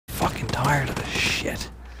fucking tired of this shit.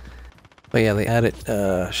 But yeah, they added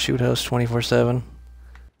shoot host 24/7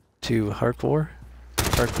 to hardcore.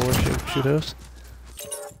 Shoot host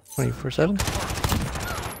 24/7.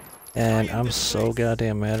 And I'm so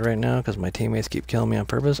goddamn mad right now because my teammates keep killing me on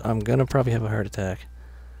purpose. I'm gonna probably have a heart attack.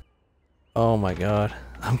 Oh my god.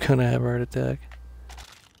 I'm gonna have a heart attack.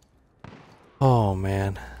 Oh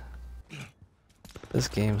man. This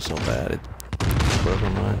game's so bad. It broke my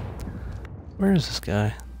mind. Where is this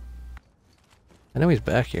guy? I know he's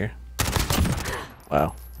back here.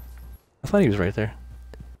 Wow. I thought he was right there.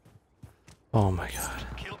 Oh my god.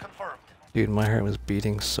 Dude, my heart was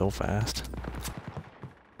beating so fast.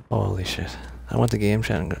 Holy shit. I went to game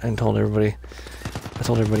chat and told everybody, I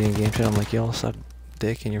told everybody in game chat, I'm like, y'all suck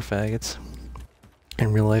dick and you're faggots.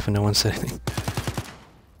 In real life, and no one said anything.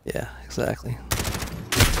 Yeah, exactly.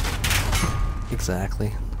 Exactly.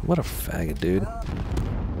 What a faggot, dude.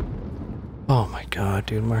 Oh my god,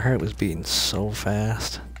 dude, my heart was beating so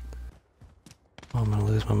fast. Oh, I'm gonna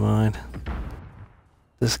lose my mind.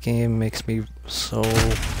 This game makes me so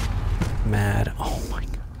mad. Oh my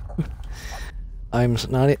god.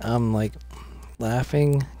 I'm like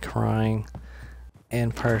laughing, crying,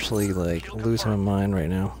 and partially like losing my mind right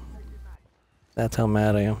now. That's how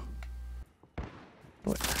mad I am.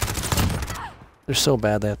 What? They're so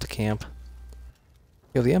bad they have to camp.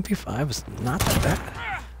 Yo, the MP5 is not that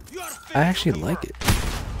bad. I actually like it.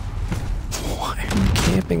 Why are you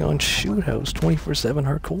camping on Shoot House 24/7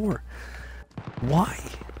 hardcore? Why?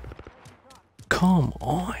 Come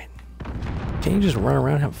on. Can't you just run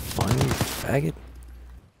around and have fun, you faggot?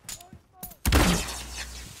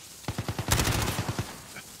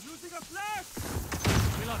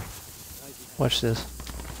 Watch this.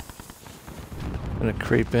 I'm gonna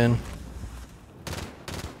creep in.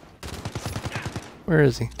 Where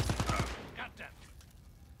is he?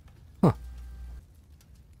 Huh.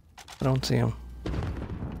 I don't see him.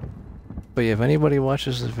 But yeah, if anybody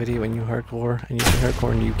watches this video and you hardcore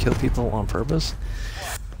and you kill people on purpose,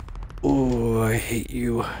 ooh, I hate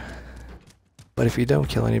you. But if you don't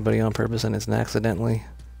kill anybody on purpose and it's an accident,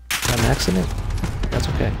 that's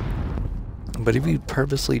okay. But if you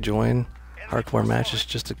purposely join hardcore matches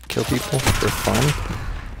just to kill people for fun,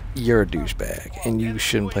 you're a douchebag and you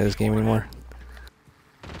shouldn't play this game anymore.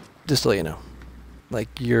 Just to let you know. Like,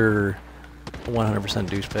 you're 100%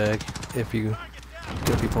 douchebag if you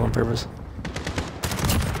kill people on purpose.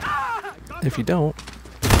 If you don't,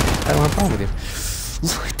 I don't have a problem with you.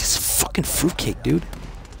 Look at this fucking fruitcake, dude.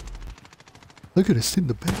 I gotta sit in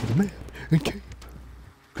the back of the map and camp.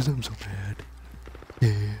 Cause I'm so bad.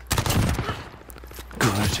 Yeah.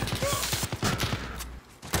 Good.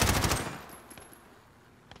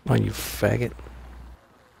 Come on, you faggot.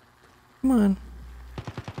 Come on.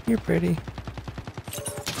 You're pretty.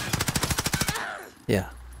 Yeah.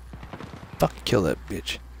 Fucking kill that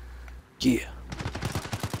bitch. Yeah.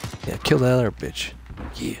 Yeah, kill that other bitch.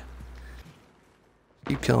 Yeah.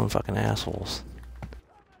 Keep killing fucking assholes.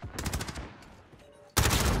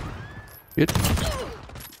 Good.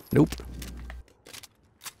 Nope.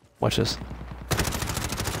 Watch this.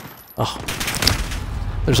 Oh.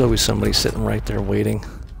 There's always somebody sitting right there waiting.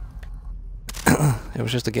 It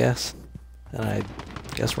was just a guess. And I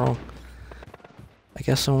guessed wrong. I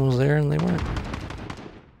guess someone was there and they weren't.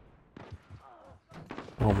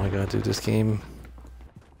 Oh my god, dude, this game.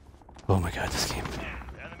 Oh my god, this game.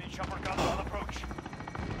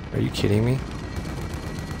 Are you kidding me?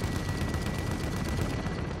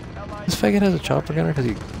 This faggot has a chopper gunner because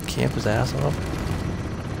he camped his ass off.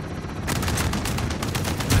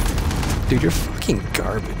 Dude, you're fucking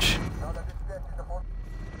garbage.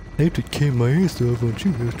 I have to camp my ass off on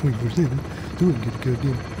Shoot House 24/7 so I can get a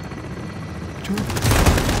goddamn chopper.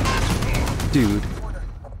 Dude.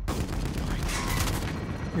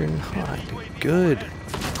 You're not good.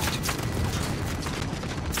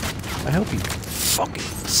 I hope you fucking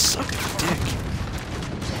suck a dick.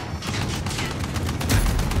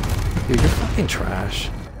 Dude, you're fucking trash.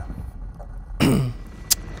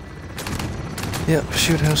 Yep,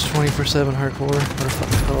 Shoot House 24/7 hardcore, what a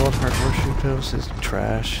fucking called hardcore Shoot House is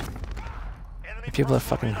trash. People that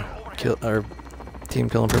fucking kill or team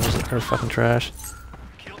killing purpose are fucking trash.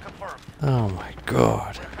 Oh my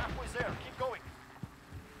god.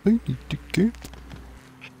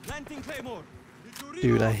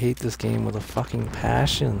 Dude, I hate this game with a fucking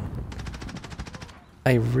passion.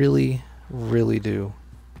 I really, really do.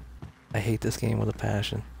 I hate this game with a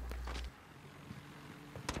passion.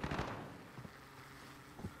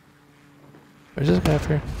 Where's this guy up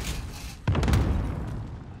here?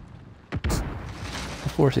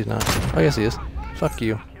 Of course he's not. Oh, yes he is. Fuck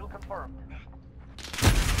you.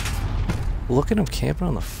 Look at him camping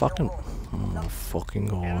on the fucking... Oh my fucking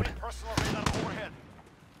god.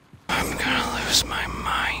 I'm gonna lose my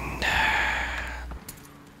mind.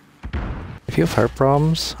 If you have heart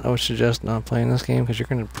problems, I would suggest not playing this game because you're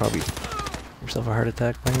gonna probably give yourself a heart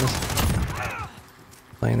attack playing this.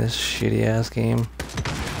 Playing this shitty ass game.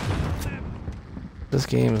 This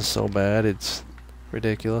game is so bad, it's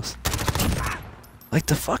ridiculous. Like,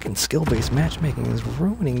 the fucking skill-based matchmaking is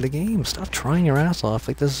ruining the game. Stop trying your ass off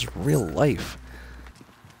like this is real life.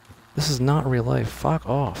 This is not real life. Fuck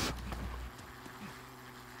off.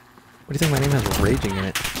 What do you think my name has raging in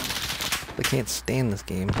it? I can't stand this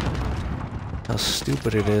game. How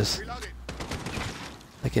stupid it is.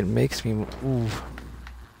 Like, it makes me... Ooh.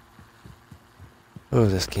 Oh,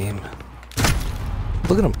 this game.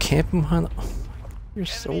 Look at him camping behind the... Oh, you're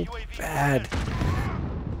so bad.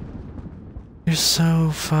 You're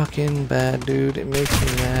so fucking bad, dude. It makes me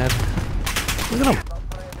mad. Look at him.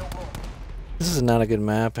 This is not a good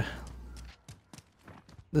map.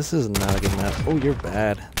 This is not a good map. Oh, you're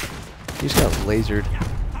bad. You just got lasered.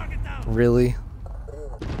 Really?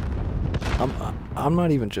 I'm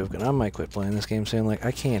not even joking. I might quit playing this game soon. Like,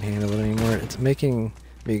 I can't handle it anymore. It's making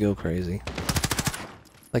me go crazy.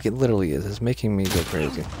 Like, it literally is. It's making me go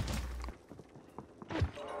crazy.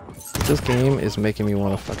 This game is making me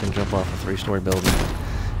want to fucking jump off a 3-story building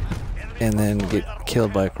and then get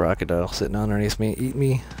killed by a crocodile sitting underneath me, eat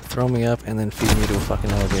me, throw me up, and then feed me to a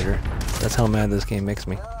fucking alligator. That's how mad this game makes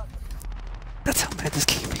me. That's how mad this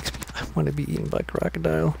game makes me. I want to be eaten by a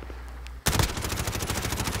crocodile.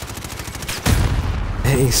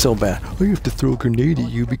 And he's so bad. I have to throw a grenade at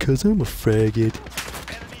you because I'm a faggot.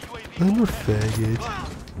 I'm a faggot.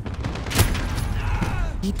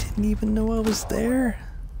 He didn't even know I was there.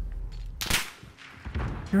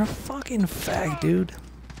 You're a fucking fag, dude.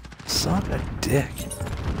 Suck a dick.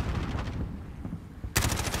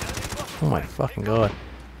 Oh my fucking god.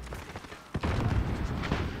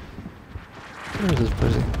 Where is this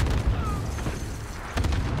pussy?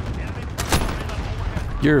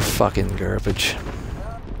 You're fucking garbage.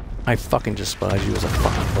 I fucking despise you as a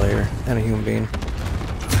fucking player and a human being.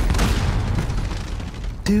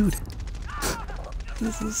 Dude.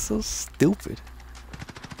 This is so stupid.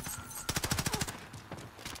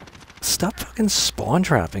 Stop fucking spawn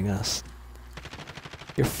trapping us.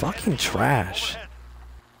 You're fucking trash.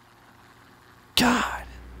 God.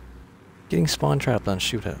 Getting spawn trapped on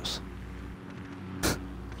Shoot House.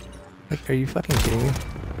 Like, are you fucking kidding me?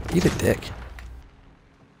 Eat a dick.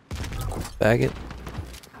 Faggot.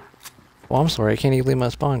 Well, I'm sorry, I can't even leave my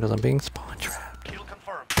spawn because I'm being spawn trapped.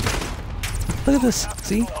 Look at this.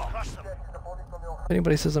 See? If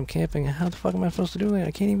anybody says I'm camping, how the fuck am I supposed to do that?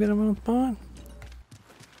 I can't even get them on spawn.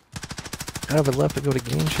 I have left to go to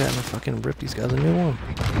game chat and fucking rip these guys a new one.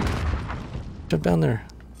 Jump down there.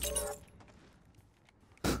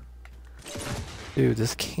 Dude,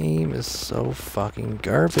 this game is so fucking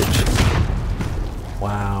garbage.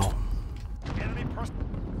 Wow.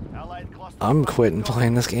 I'm quitting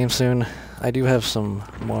playing this game soon. I do have some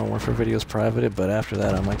Modern Warfare videos privated, but after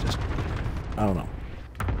that I might just... I don't know.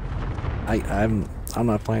 I'm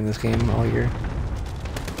not playing this game all year.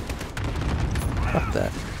 Fuck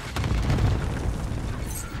that.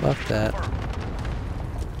 Fuck that.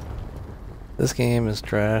 This game is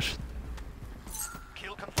trash.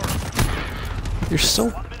 You're so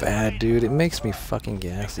bad, dude. It makes me fucking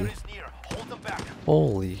gassy.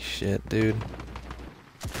 Holy shit, dude.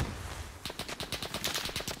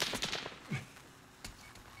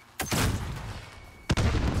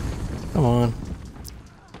 Come on.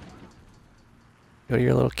 Go to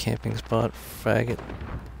your little camping spot, faggot.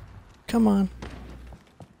 Come on.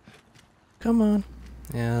 Come on.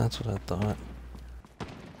 Yeah, that's what I thought.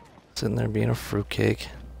 Sitting there being a fruitcake.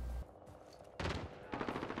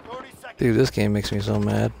 Dude, this game makes me so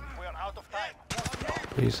mad.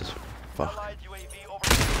 Jesus fuck.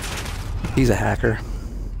 He's a hacker.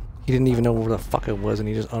 He didn't even know where the fuck it was and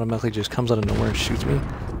he just automatically just comes out of nowhere and shoots me?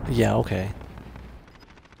 Yeah, okay.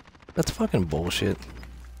 That's fucking bullshit.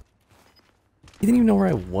 He didn't even know where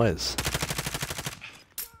I was.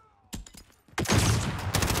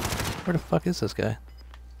 Where the fuck is this guy?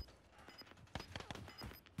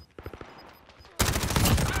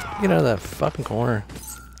 Get out of that fucking corner.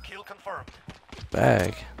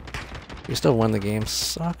 Bag. You still won the game.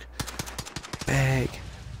 Suck. Bag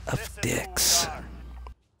of dicks.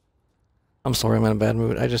 I'm sorry I'm in a bad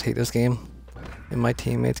mood. I just hate this game. And my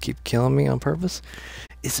teammates keep killing me on purpose.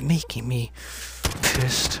 It's making me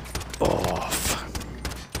pissed off.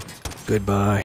 Goodbye.